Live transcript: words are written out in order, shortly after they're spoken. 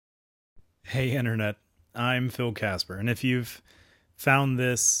Hey Internet, I'm Phil Kasper, and if you've found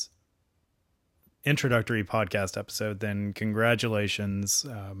this introductory podcast episode, then congratulations,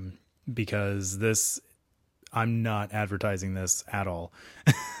 because I'm not advertising this at all.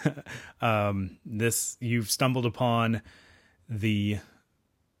 You've stumbled upon the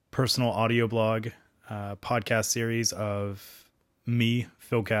personal audio blog podcast series of me,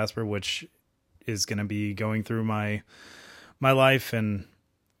 Phil Kasper, which is going to be going through my life and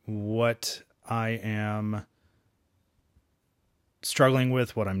what I am struggling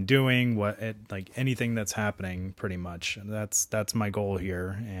with, what I'm doing, like anything that's happening pretty much. That's my goal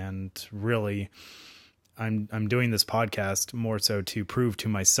here. And really I'm doing this podcast more so to prove to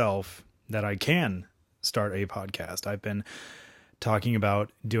myself that I can start a podcast. I've been talking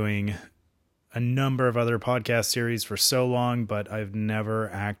about doing a number of other podcast series for so long, but I've never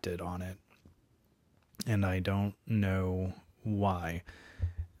acted on it. And I don't know why.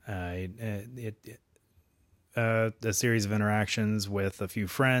 A series of interactions with a few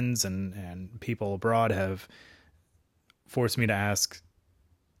friends and people abroad have forced me to ask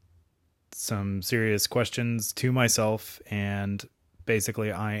some serious questions to myself, and basically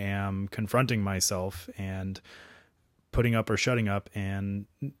I am confronting myself and putting up or shutting up, and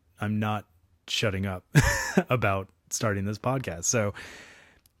I'm not shutting up about starting this podcast. So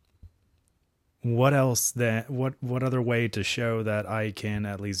what other way to show that I can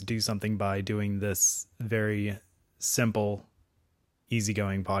at least do something by doing this very simple,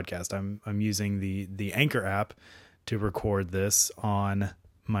 easygoing podcast? I'm using the Anchor app to record this on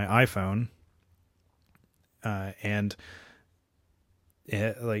my iPhone. And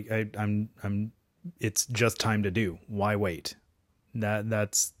it's just time to do. Why wait?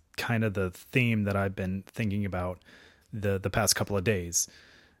 That's kind of the theme that I've been thinking about the past couple of days.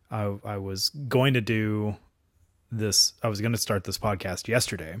 I was going to do this. I was going to start this podcast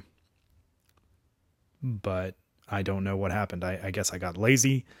yesterday, but I don't know what happened. I guess I got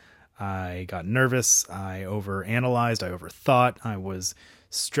lazy. I got nervous. I overanalyzed. I overthought. I was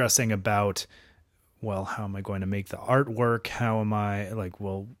stressing about, well, how am I going to make the artwork? How am I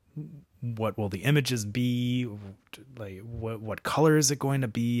what will the images be? Like, what color is it going to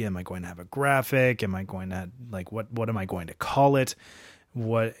be? Am I going to have a graphic? Am I going to what am I going to call it?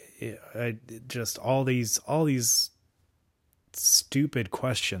 Just all these stupid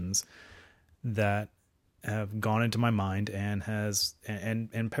questions that have gone into my mind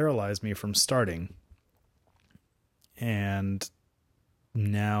and paralyzed me from starting. And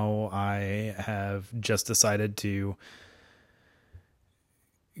now I have just decided to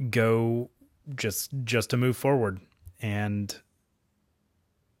go just to move forward and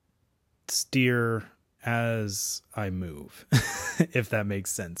steer as I move, if that makes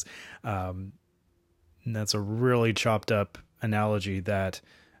sense. That's a really chopped up analogy that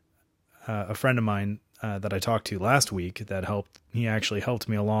a friend of mine that I talked to last week he actually helped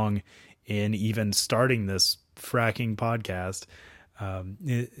me along in even starting this fracking podcast.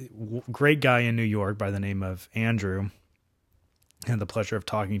 Great guy in New York by the name of Andrew. Had the pleasure of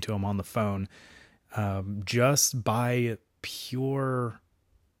talking to him on the phone, just by pure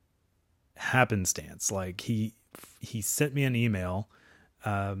happenstance. Like he sent me an email,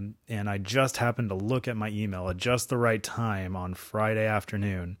 and I just happened to look at my email at just the right time on Friday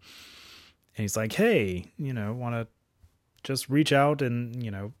afternoon. And he's like, "Hey, want to just reach out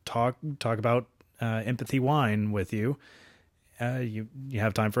and, talk about empathy wine with you. You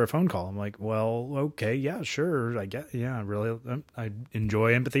have time for a phone call?" I'm like, "Well, okay, yeah, sure. I get, yeah, really, I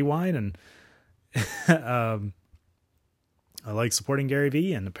enjoy empathy wine, and I like supporting Gary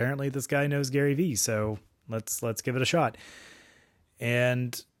Vee, and apparently this guy knows Gary Vee, so let's give it a shot."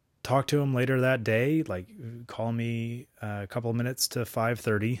 And talk to him later that day, call me a couple of minutes to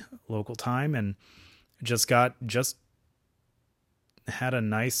 5:30 local time, and just had a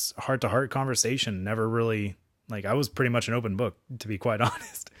nice heart-to-heart conversation. Never really, I was pretty much an open book, to be quite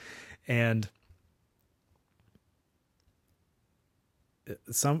honest. And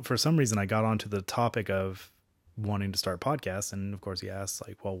for some reason I got onto the topic of wanting to start podcasts, and of course he asked,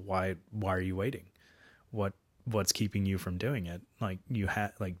 well, why are you waiting? What's keeping you from doing it?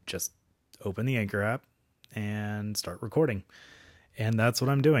 Just open the Anchor app and start recording. And that's what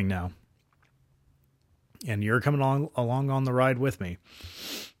I'm doing now. And you're coming along on the ride with me,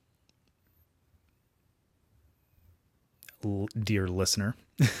 dear listener.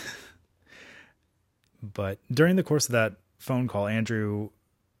 But during the course of that phone call, Andrew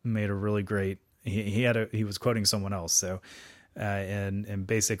made a really great, he was quoting someone else. So, and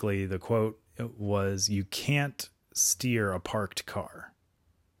basically the quote was, "You can't steer a parked car."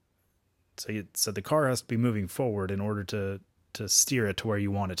 So the car has to be moving forward in order to steer it to where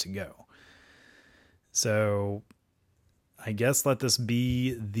you want it to go. So I guess let this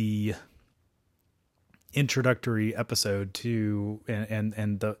be the introductory episode to,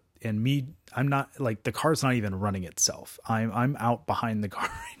 and me, I'm not like, the car's not even running itself. I'm out behind the car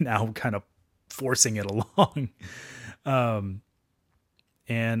right now, kind of forcing it along.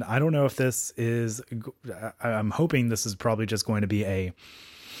 And I don't know if this is, I'm hoping this is probably just going to be a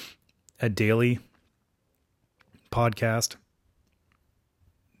daily podcast,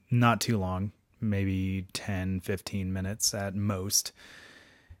 not too long, maybe 10, 15 minutes at most.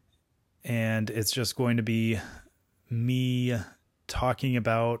 And it's just going to be me talking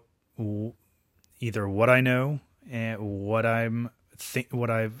about either what I know and what the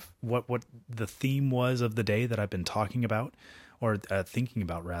theme was of the day that I've been talking about, or thinking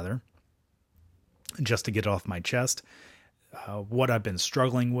about rather, just to get it off my chest, what I've been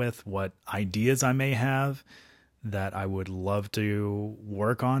struggling with, what ideas I may have that I would love to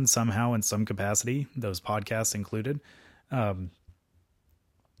work on somehow in some capacity, those podcasts included, and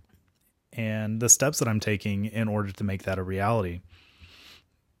the steps that I'm taking in order to make that a reality.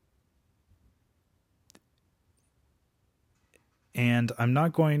 And I'm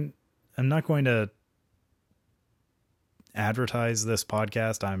not going to advertise this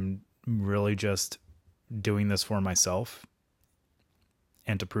podcast. I'm really just doing this for myself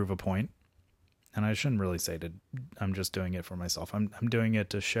and to prove a point. And I shouldn't really say that I'm just doing it for myself. I'm doing it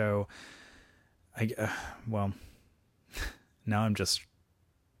to show, well, now I'm just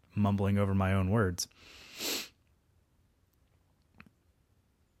mumbling over my own words.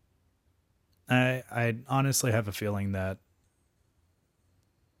 I honestly have a feeling that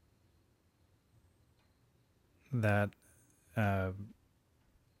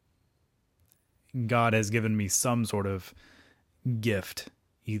God has given me some sort of gift,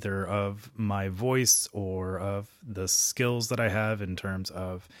 either of my voice or of the skills that I have in terms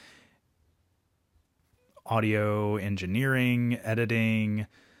of audio engineering, editing,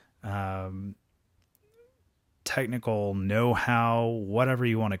 technical know-how, whatever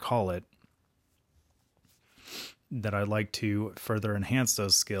you want to call it, that I'd like to further enhance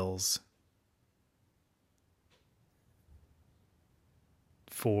those skills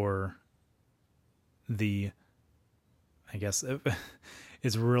for the, I guess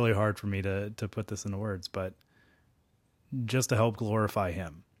it's really hard for me to put this into words, but just to help glorify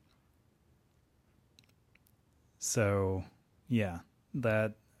him. So yeah,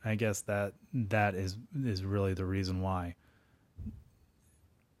 that, I guess that is really the reason why.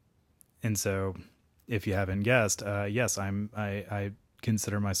 And so if you haven't guessed, yes, I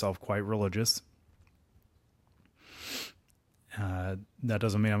consider myself quite religious. That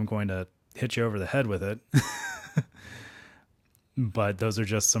doesn't mean I'm going to hit you over the head with it. But those are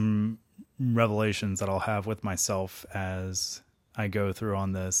just some revelations that I'll have with myself as I go through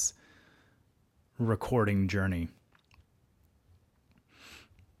on this recording journey.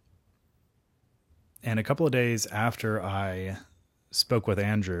 And a couple of days after I spoke with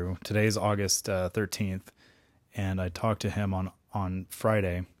Andrew, today's August 13th, and I talked to him on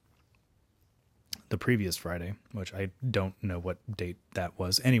Friday, the previous Friday, which I don't know what date that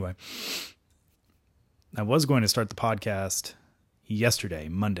was. Anyway, I was going to start the podcast yesterday,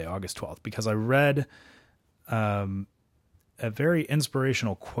 Monday, August 12th, because I read a very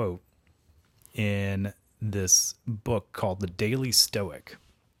inspirational quote in this book called The Daily Stoic.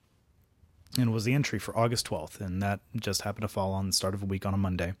 And it was the entry for August 12th, and that just happened to fall on the start of a week on a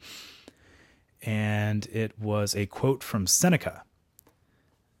Monday. And it was a quote from Seneca.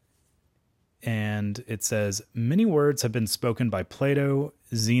 And it says, "Many words have been spoken by Plato,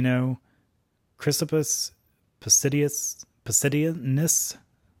 Zeno, Chrysippus,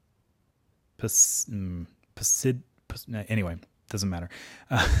 anyway, doesn't matter.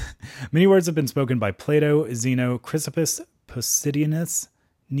 Many words have been spoken by Plato, Zeno, Chrysippus, Posidonius,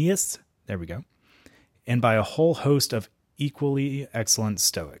 Neus, there we go, and by a whole host of equally excellent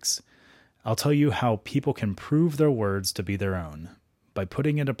Stoics. I'll tell you how people can prove their words to be their own, by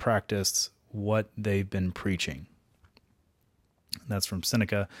putting into practice what they've been preaching." That's from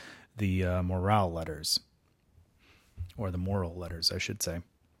Seneca, the Moral Letters, or the Moral Letters, I should say.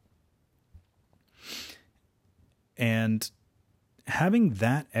 And having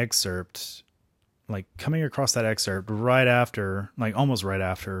that excerpt, like coming across that excerpt right after, like almost right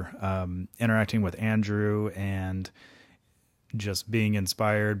after, interacting with Andrew and just being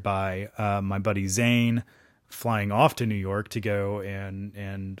inspired by my buddy Zane flying off to New York to go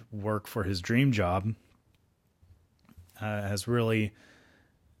and work for his dream job, has really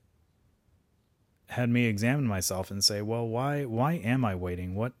had me examine myself and say, well, why am I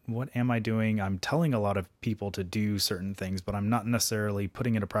waiting? What am I doing? I'm telling a lot of people to do certain things, but I'm not necessarily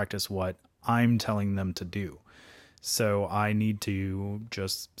putting into practice what I'm telling them to do. So I need to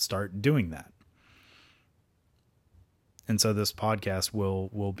just start doing that. And so this podcast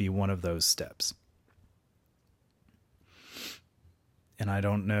will be one of those steps. And I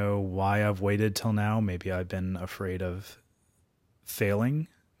don't know why I've waited till now. Maybe I've been afraid of failing.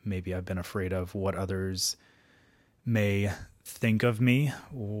 Maybe I've been afraid of what others may think of me,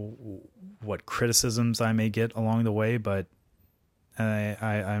 what criticisms I may get along the way. But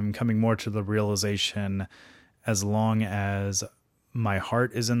I'm coming more to the realization, as long as my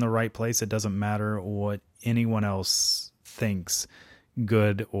heart is in the right place, it doesn't matter what anyone else thinks,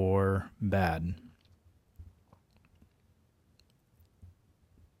 good or bad.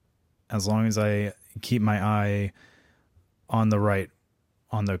 As long as I keep my eye on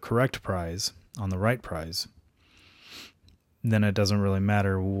the correct prize, on the right prize, then it doesn't really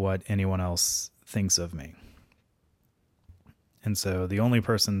matter what anyone else thinks of me. And so the only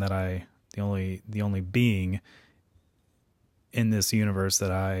person that the only being in this universe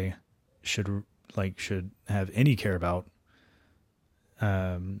that I should have any care about,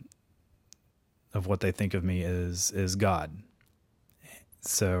 of what they think of me is God.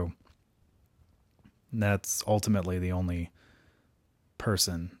 So that's ultimately the only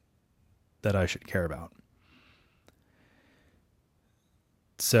person that I should care about.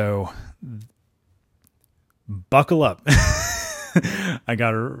 So buckle up.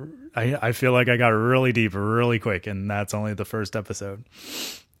 I feel like I got really deep really quick, and that's only the first episode.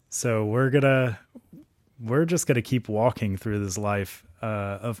 So we're just gonna keep walking through this life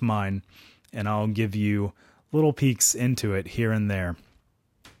of mine, and I'll give you little peeks into it here and there,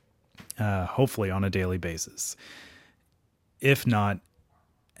 hopefully on a daily basis, if not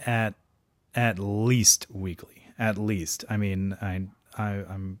at least weekly. At least, I mean, I'm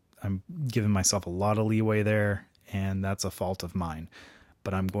giving myself a lot of leeway there, and that's a fault of mine.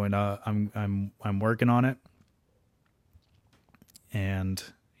 But I'm working on it, and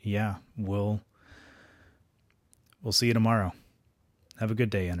yeah, we'll see you tomorrow. Have a good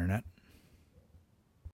day, Internet.